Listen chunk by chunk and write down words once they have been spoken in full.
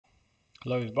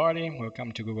Hello everybody,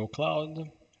 welcome to Google Cloud.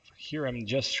 Here I'm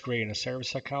just creating a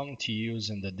service account to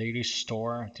use in the data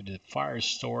store to the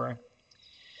Firestore.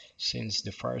 Since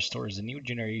the Firestore is the new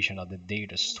generation of the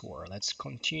data store, let's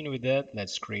continue with that.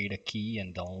 Let's create a key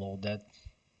and download that.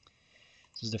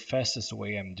 This is the fastest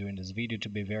way I'm doing this video to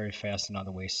be very fast and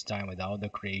not waste time without the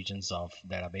creations of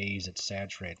database,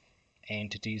 etc.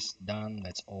 Entities done.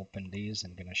 Let's open this.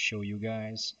 I'm gonna show you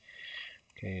guys.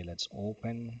 Okay, let's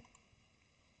open.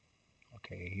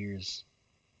 Okay,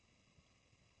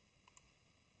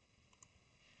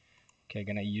 I'm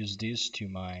gonna use this to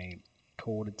my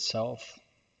code itself.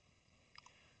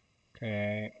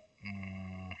 Okay,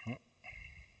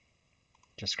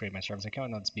 just create my service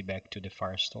account. Let's be back to the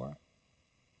Firestore.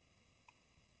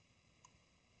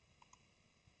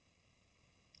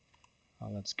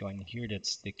 Let's go in here.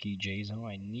 That's the key JSON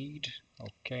I need.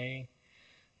 Okay,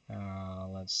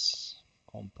 let's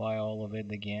compile all of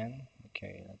it again.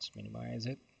 Okay, let's minimize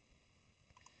it.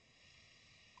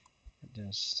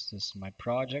 This is my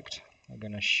project. I'm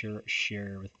gonna share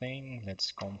everything.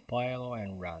 Let's compile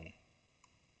and run.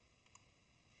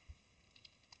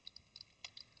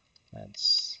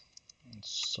 Let's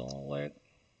install it.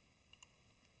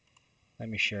 Let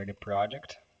me share the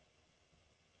project.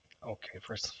 Okay,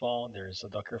 first of all, there's a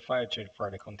Docker file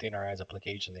for the containerized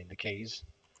application in the case.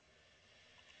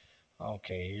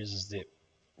 Okay, here's the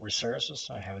resources.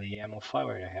 I have the YAML file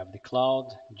where I have the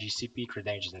cloud, GCP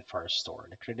credentials, and Firestore.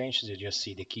 The credentials, you just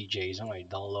see the key JSON. I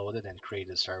downloaded and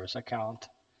created a service account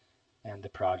and the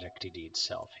project ID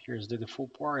itself. Here's the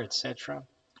default port, etc.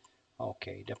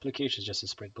 Okay, the application is just a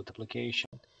Spring Boot application.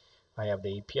 I have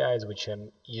the APIs which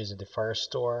I'm using the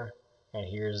Firestore, and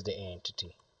here's the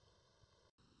entity.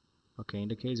 Okay, in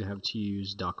the case you have to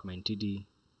use document ID,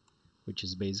 which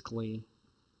is basically,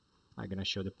 I'm gonna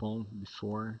show the poem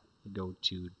before I go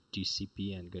to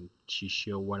GCP and going to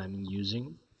show what I'm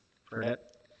using for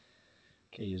that.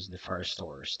 Okay, use the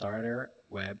Firestore starter,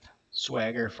 web,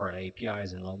 Swagger for the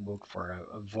APIs, and logbook for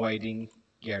avoiding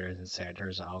getters and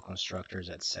setters, all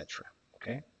constructors, etc.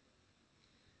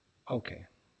 Okay.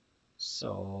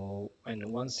 So,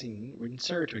 and once in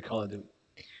insert, we call it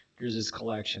here's this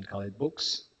collection, call it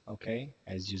books. Okay,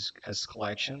 as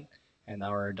collection and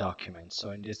our document. So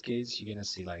in this case, you're gonna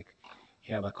see like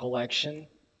you have a collection,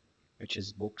 which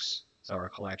is books. It's our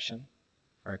collection,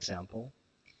 for example.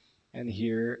 And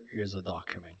here's a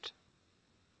document,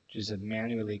 which is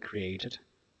manually created.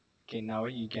 Okay, now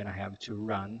you're gonna have to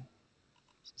run.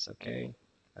 It's okay.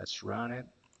 Let's run it.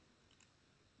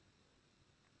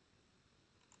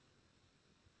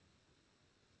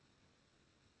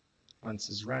 Once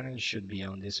it's running, it should be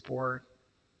on this port.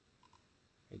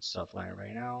 It's offline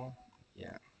right now.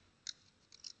 Yeah.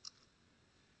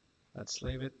 Let's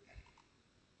leave it.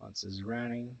 Once it's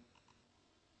running,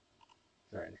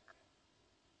 it's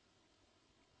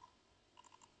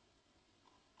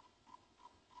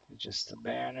just a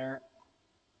banner.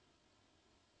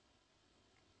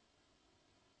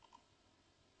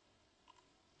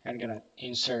 I'm gonna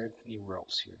insert new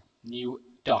rows here, new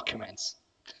documents.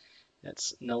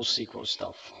 That's NoSQL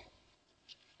stuff.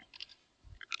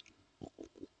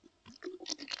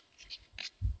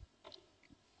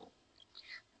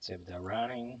 See if they're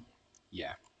running.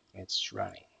 Yeah, it's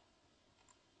running.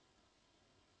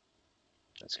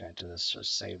 Let's go into the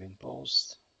saving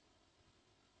post.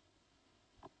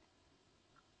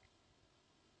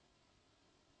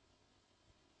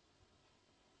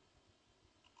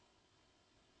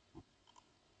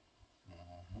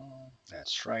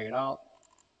 Let's try it out.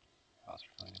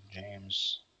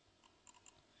 James.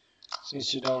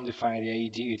 Since you don't define the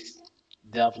ID, it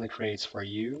definitely creates for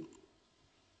you.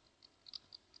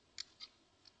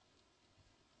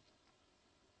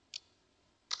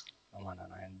 I'm on a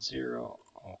 90.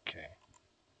 Okay.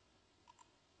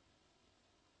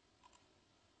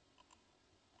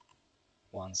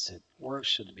 Once it works,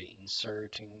 should be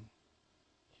inserting.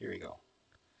 Here we go.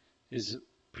 This is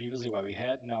previously what we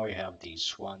had. Now we have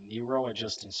this one new row. I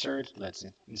just insert. Let's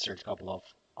insert a couple of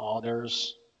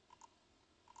others.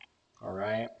 All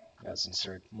right. Let's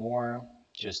insert more.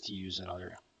 Just to use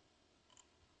another.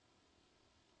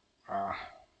 Oh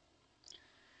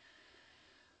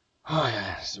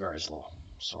yeah, it's very slow.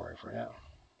 Sorry for that.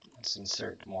 Let's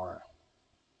insert more.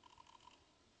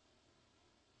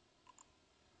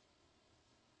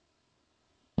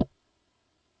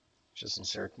 Just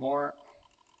insert more.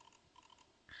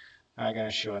 I'm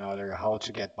gonna show another how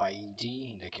to get by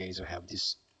ID in the case we have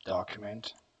this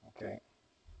document. Okay.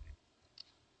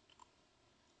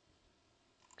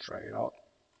 Try it out.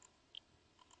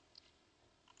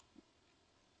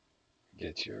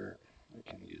 Get your, we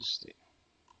can use the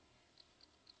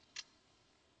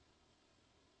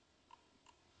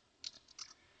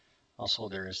Also,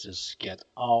 there is this get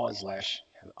all slash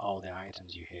all the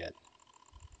items you had.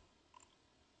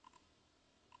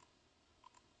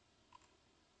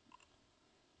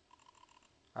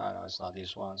 No, it's not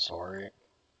this one, sorry.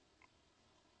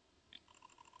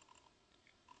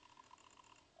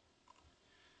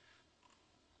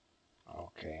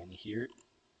 Okay, and here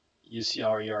you see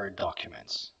all your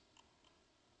documents.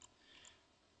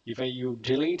 If you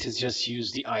delete, it's just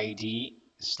use the ID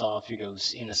stuff, it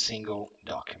goes in a single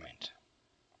document.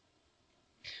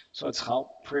 So it's how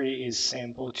pretty is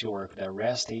simple to work with the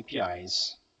REST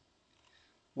APIs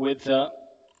with a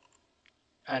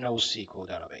NoSQL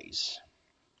database.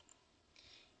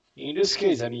 In this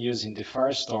case, I'm using the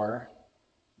Firestore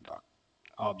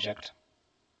object,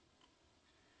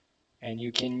 and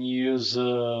you can use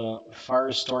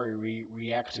Firestore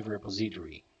reactive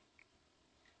repository.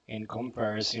 In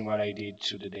comparison, what I did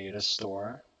to the data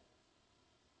store,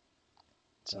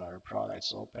 it's another product.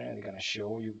 It's open. I'm gonna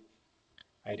show you.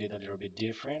 I did a little bit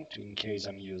different in case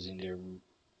I'm using the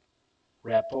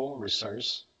repo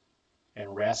resource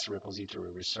and REST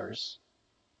repository resource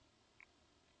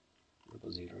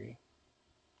repository.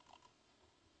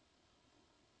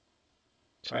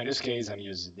 So in this case, I'm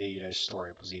using the data store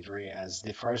repository as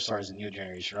the Firestore is a new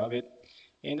generation of it.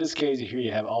 In this case, here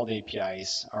you have all the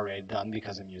APIs already done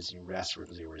because I'm using REST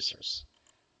repository resource.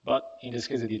 But in this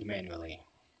case, I did manually.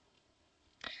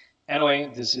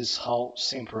 Anyway, this is how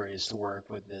simple it is to work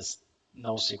with this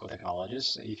NoSQL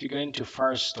technologies. If you go into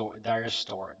Firestore, data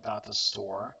store,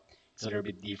 it's a little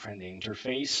bit different, the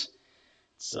interface.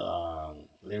 It's a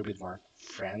little bit more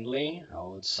friendly, I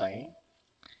would say.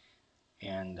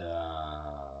 And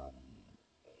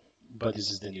but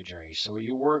this is the new generation. So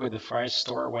you work with the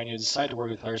Firestore. When you decide to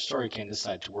work with Firestore, you can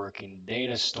decide to work in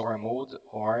data store mode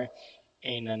or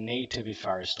in a native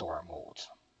Firestore mode.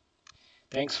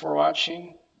 Thanks for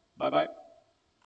watching. Bye bye.